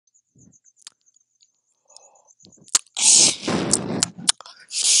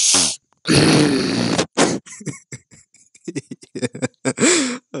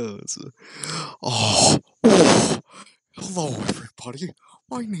everybody.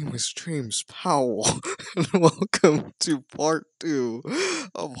 My name is James Powell, and welcome to part 2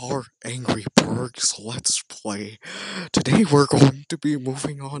 of our Angry Birds Let's Play. Today we're going to be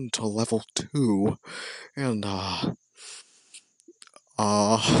moving on to level 2, and, uh,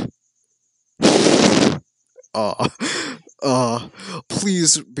 uh,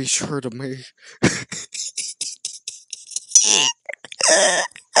 please be sure to make...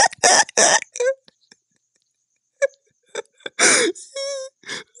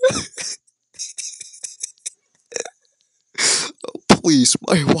 Please,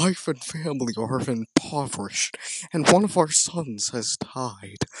 my wife and family are impoverished, and one of our sons has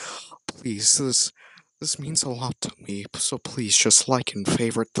died. Please, this means a lot to me, so please just like and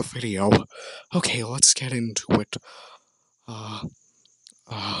favorite the video. Okay, let's get into it. Yeah.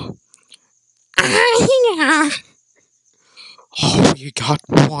 Oh, you got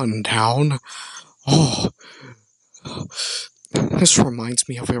one down. Oh, this reminds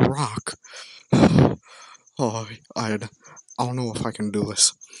me of Iraq. Oh, I don't know if I can do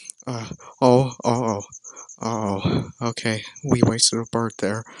this. Okay, we wasted a bird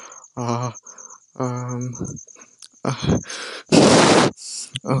there. Um, uh,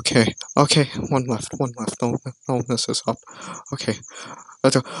 okay, one left, don't mess this up. Okay,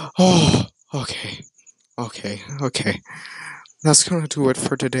 okay. That's gonna do it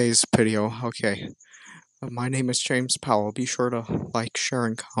for today's video, okay. My name is James Powell, be sure to like, share,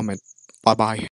 and comment. Bye-bye.